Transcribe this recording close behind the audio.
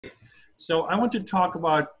So I want to talk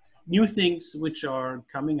about new things which are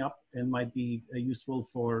coming up and might be useful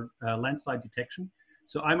for landslide detection.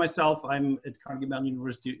 So I myself, I'm at Carnegie Mellon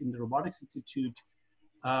University in the Robotics Institute,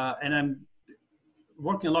 and I'm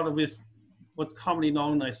working a lot with what's commonly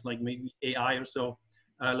known as like maybe AI or so,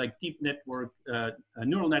 like deep network,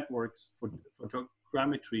 neural networks for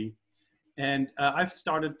photogrammetry. And I've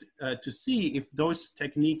started to see if those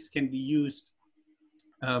techniques can be used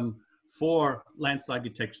for landslide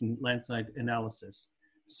detection, landslide analysis.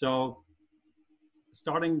 So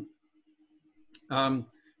starting, I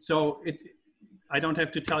don't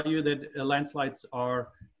have to tell you that landslides are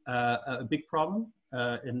a big problem,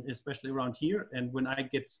 and especially around here. And when I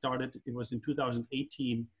get started, it was in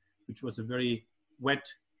 2018, which was a very wet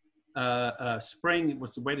spring. It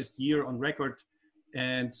was the wettest year on record.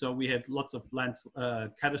 And so we had lots of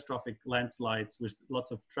catastrophic landslides with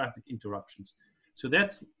lots of traffic interruptions. So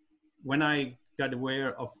that's when I got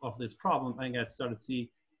aware of this problem. I started to see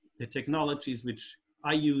the technologies which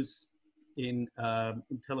I use in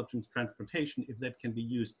intelligence transportation, if that can be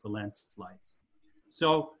used for landslides.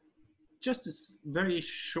 So just a very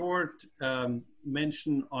short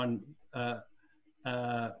mention on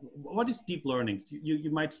what is deep learning.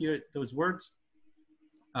 You might hear those words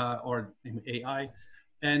or AI,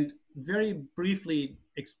 and very briefly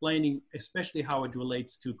explaining especially how it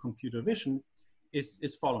relates to computer vision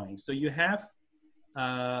is following. So you have,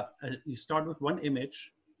 you start with one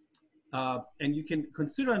image, and you can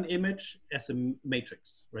consider an image as a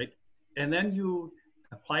matrix, right? And then you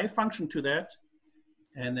apply a function to that,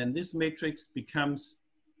 and then this matrix becomes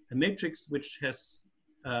a matrix which has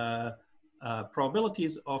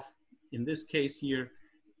probabilities of, in this case here,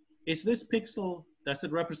 is this pixel, does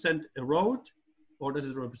it represent a road or does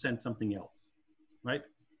it represent something else, right?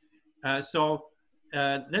 So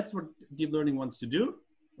that's what deep learning wants to do.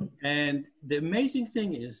 And the amazing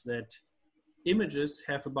thing is that images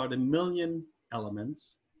have about 1 million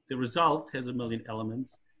elements. The result has 1 million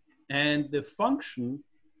elements. And the function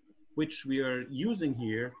which we are using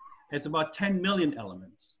here has about 10 million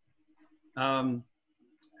elements. And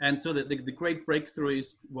so the great breakthrough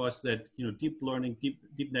was that, you know, deep learning,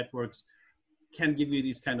 deep networks can give you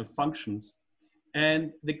these kind of functions.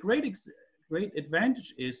 And the great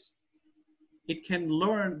advantage is it can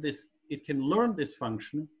learn this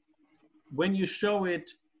function when you show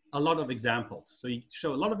it a lot of examples. So you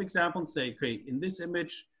show a lot of examples, say, okay, in this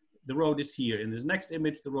image, the road is here. In this next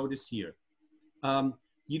image, the road is here.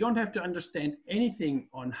 You don't have to understand anything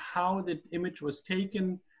on how the image was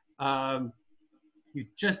taken. You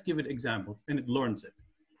just give it examples and it learns it.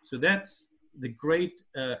 So that's the great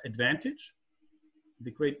advantage.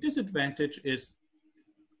 The great disadvantage is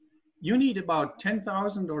you need about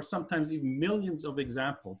 10,000 or sometimes even millions of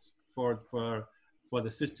examples for the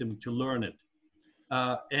system to learn it.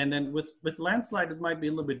 And then with landslide, it might be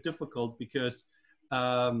a little bit difficult because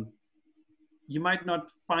you might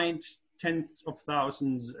not find tens of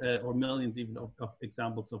thousands or millions even of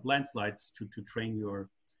examples of landslides to train your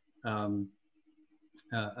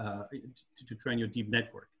deep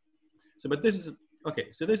network. So, but this is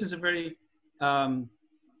okay. So this is a very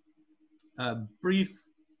brief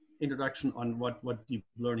introduction on what deep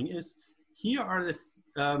learning is. Here are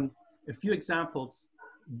a few examples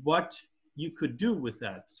what you could do with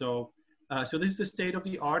that. So, so this is the state of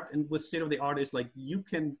the art, and with state of the art is like you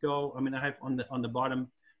can go. I mean, I have on the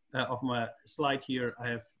bottom of my slide here, I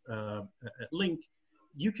have a link.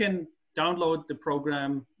 You can download the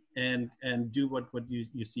program and do what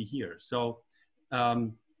you see here. So,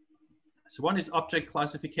 so one is object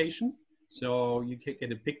classification. So you can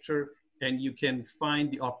get a picture and you can find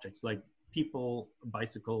the objects like people,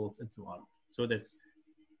 bicycles, and so on. So that's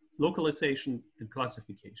localization and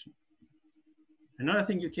classification. Another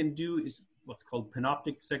thing you can do is what's called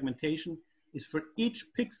panoptic segmentation, is for each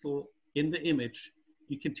pixel in the image,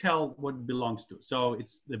 you can tell what it belongs to. So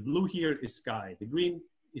it's the blue here is sky, the green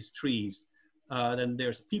is trees, then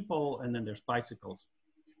there's people, and then there's bicycles.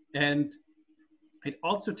 And it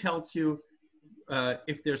also tells you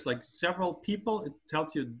if there's like several people, it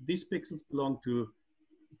tells you these pixels belong to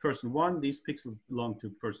person 1, these pixels belong to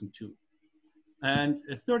person 2. And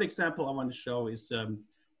a third example I want to show is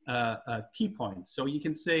key points. So you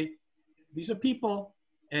can say these are people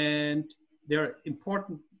and they're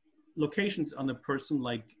important locations on the person,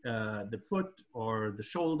 like the foot or the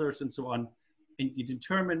shoulders and so on. And you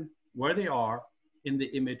determine where they are in the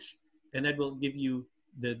image, and that will give you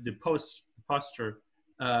the posture,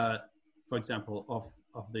 for example,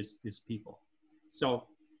 of these people. So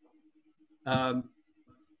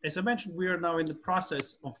as I mentioned, we are now in the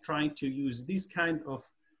process of trying to use these kind of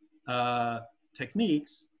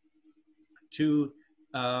techniques to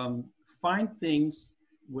find things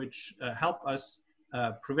which help us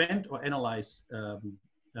prevent or analyze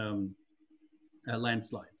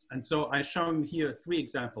landslides. And so I've shown here 3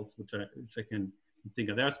 examples which I can think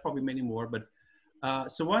of. There's probably many more, but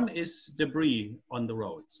so one is debris on the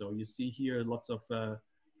road. So you see here lots of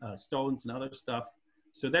stones and other stuff.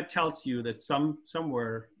 So that tells you that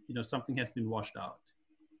somewhere, you know, something has been washed out.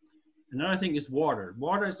 Another thing is water.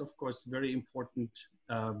 Water is, of course, very important.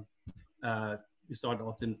 We saw it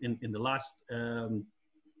also in the last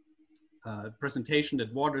presentation,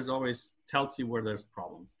 that water is always tells you where there's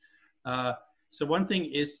problems. So one thing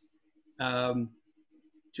is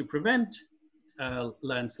to prevent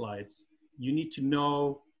landslides, you need to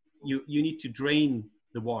know, you need to drain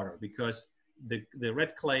the water, because the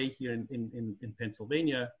red clay here in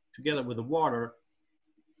Pennsylvania, together with the water,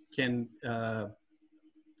 can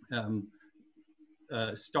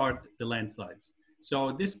start the landslides.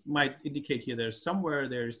 So this might indicate here there's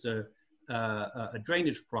a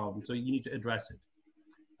drainage problem, so you need to address it.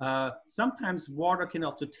 Sometimes water can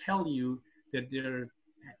also tell you that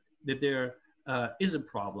there is a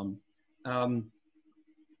problem.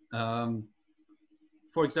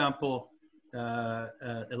 For example,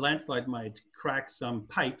 a landslide might crack some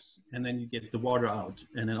pipes, and then you get the water out,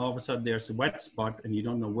 and then all of a sudden there's a wet spot and you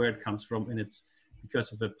don't know where it comes from, and it's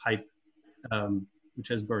because of a pipe which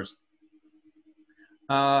has burst.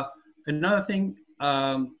 Another thing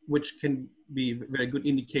which can be a very good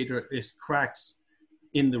indicator is cracks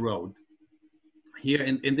in the road. Here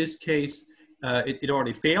in this case, it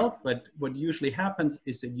already failed, but what usually happens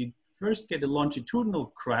is that you first get a longitudinal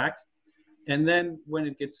crack, and then when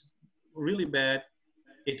it gets really bad,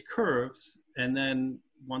 it curves, and then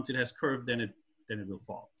once it has curved, then it will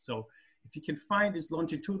fall. So if you can find these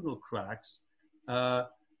longitudinal cracks,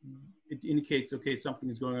 it indicates, okay, something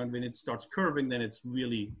is going on. When it starts curving, then it's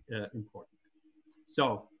really important.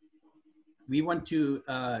 So we want to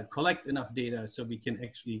collect enough data so we can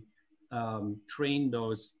actually train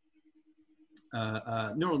those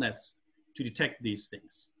neural nets to detect these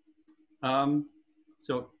things.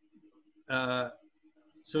 So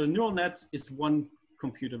neural nets is one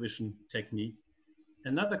computer vision technique.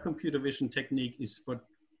 Another computer vision technique is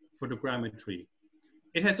photogrammetry.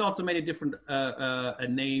 It has also many different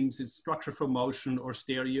names. It's structure for motion, or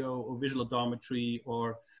stereo, or visual odometry,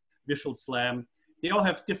 or visual SLAM. They all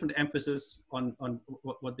have different emphasis on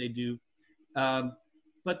what they do.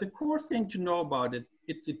 But the core thing to know about it,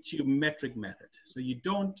 it's a geometric method. So you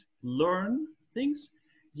don't learn things,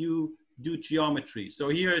 you do geometry. So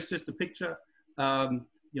here is just a picture. You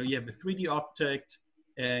know, you have a 3D object,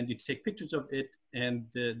 and you take pictures of it, and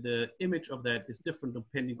the image of that is different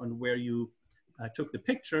depending on where you took the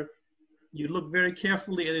picture. You look very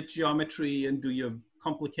carefully at the geometry and do your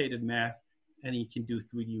complicated math, and you can do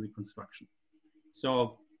 3D reconstruction.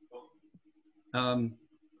 So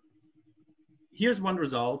here's one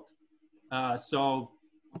result. So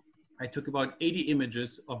I took about 80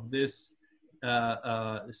 images of this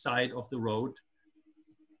side of the road,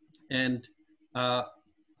 and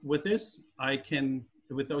with this,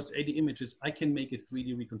 with those 80 images, I can make a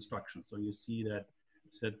 3D reconstruction. So you see that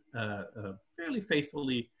fairly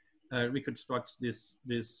faithfully reconstructs this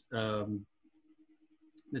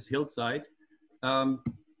hillside.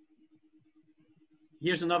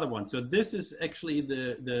 Here's another one. So this is actually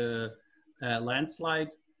the landslide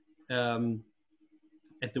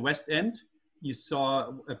at the west end. You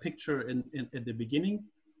saw a picture at the beginning.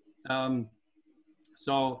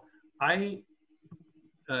 So I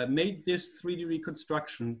made this 3D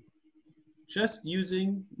reconstruction just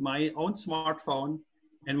using my own smartphone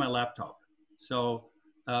and my laptop. So,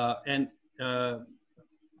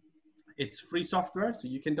 it's free software, so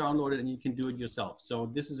you can download it and you can do it yourself. So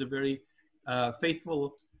this is a very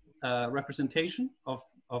faithful representation of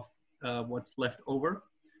what's left over.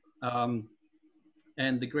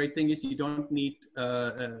 And the great thing is you don't need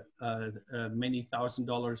many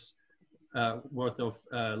 $1,000s worth of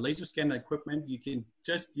laser scanner equipment. You can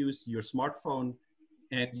just use your smartphone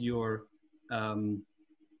and your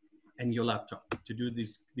laptop to do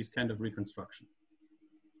this kind of reconstruction.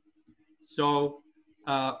 So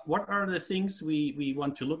what are the things we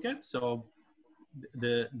want to look at? So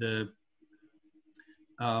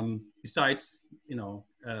besides, you know,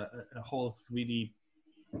 a whole 3D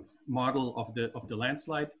model of the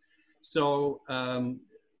landslide. So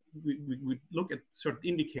we look at certain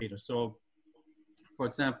indicators. So for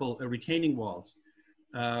example, retaining walls,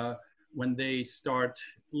 when they start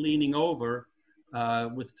leaning over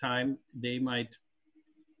with time, they might,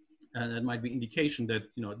 that might be indication that,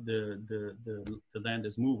 you know, the land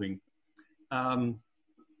is moving.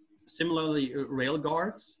 Similarly, rail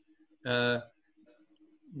guards,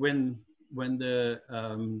 when the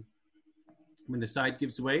side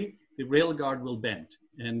gives way, the rail guard will bend.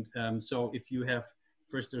 And so if you have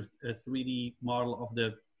first a 3D model of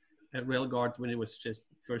the rail guard when it was just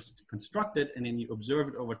first constructed, and then you observe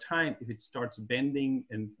it over time, if it starts bending,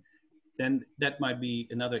 and then that might be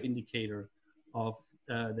another indicator of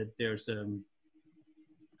that there's a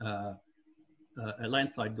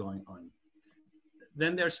landslide going on.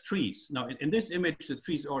 Then there's trees. Now in this image, the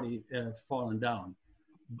trees already fallen down.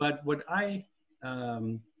 But what I,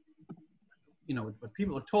 what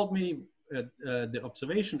people have told me, the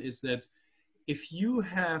observation is that if you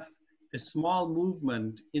have a small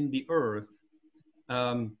movement in the earth,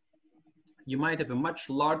 you might have a much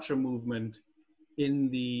larger movement in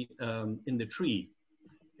the tree.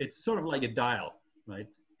 It's sort of like a dial, right?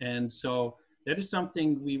 And so that is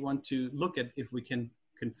something we want to look at if we can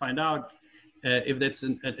find out if that's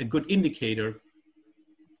a good indicator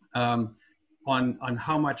on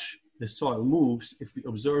how much the soil moves if we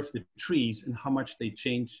observe the trees and how much they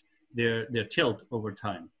change their tilt over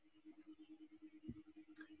time.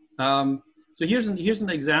 So here's an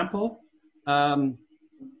example. I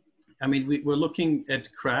mean, we're looking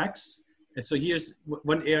at cracks. And so here's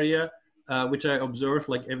one area which I observe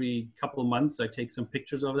like every couple of months. I take some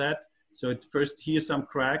pictures of that. So it's first, here's some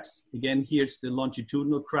cracks. Again, here's the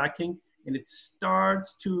longitudinal cracking, and it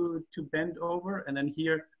starts to bend over. And then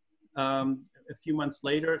here, a few months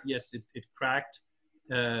later, yes, it cracked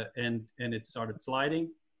and it started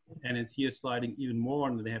sliding. And it's here sliding even more,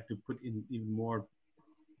 and they have to put in even more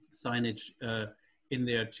signage in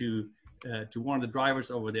there to warn the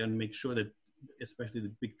drivers over there and make sure that especially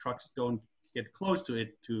the big trucks don't get close to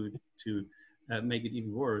it to make it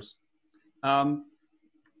even worse.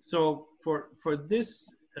 So for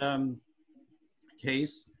this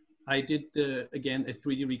case, I did again a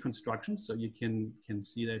 3D reconstruction, so you can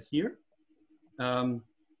see that here.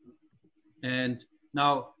 And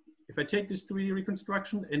now if I take this 3D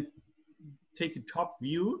reconstruction and take a top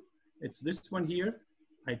view, it's this one here.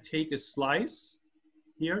 I take a slice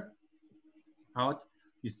here out.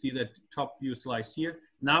 You see that top view slice here.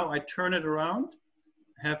 Now I turn it around,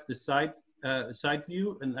 have the side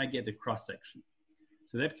view, and I get a cross section.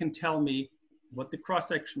 So that can tell me what the cross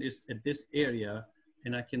section is at this area,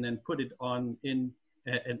 and I can then put it on in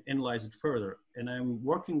and analyze it further. And I'm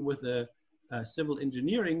working with a civil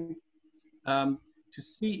engineering to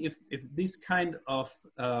see if this kind of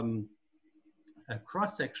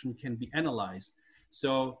cross section can be analyzed.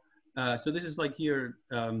 So so this is like here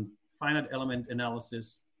finite element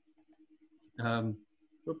analysis.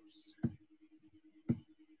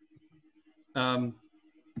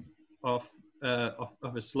 Of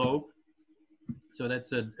a slope. So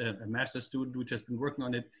that's a master student which has been working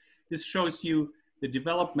on it. This shows you the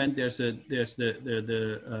development. There's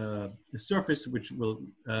the surface which will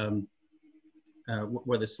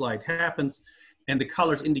where the slide happens, and the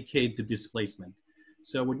colors indicate the displacement.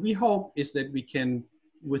 So what we hope is that we can,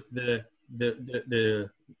 with the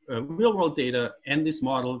real world data and this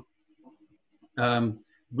model,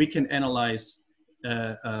 we can analyze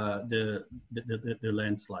the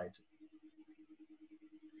landslide.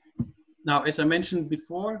 Now, as I mentioned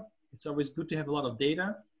before, it's always good to have a lot of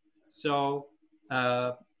data. So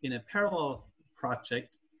in a parallel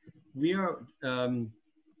project, we are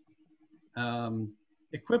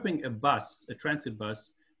equipping a transit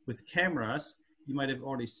bus with cameras. You might have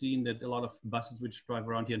already seen that a lot of buses which drive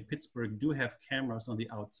around here in Pittsburgh do have cameras on the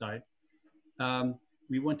outside.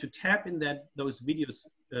 We want to tap in those video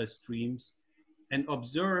streams and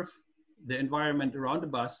observe the environment around the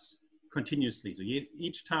bus continuously. So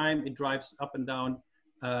each time it drives up and down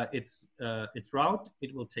its route,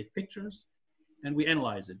 it will take pictures, and we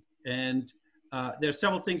analyze it. And there are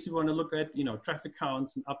several things we want to look at, traffic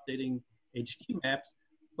counts and updating HD maps.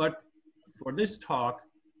 But for this talk,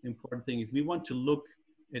 the important thing is we want to look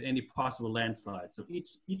at any possible landslide. So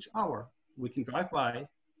each hour we can drive by,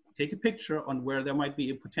 take a picture on where there might be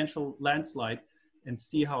a potential landslide, and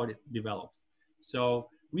see how it develops. So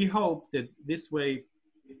we hope that this way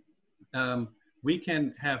we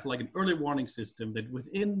can have like an early warning system that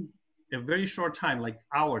within a very short time, like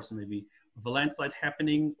hours maybe, of a landslide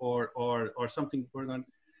happening or something going on,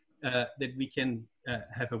 that we can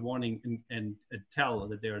have a warning and tell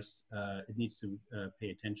that there's it needs to pay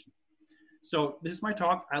attention. So this is my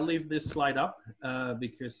talk. I'll leave this slide up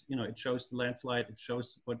because it shows the landslide, it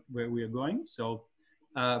shows where we are going. So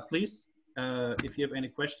please, if you have any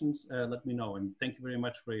questions, let me know. And thank you very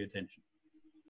much for your attention.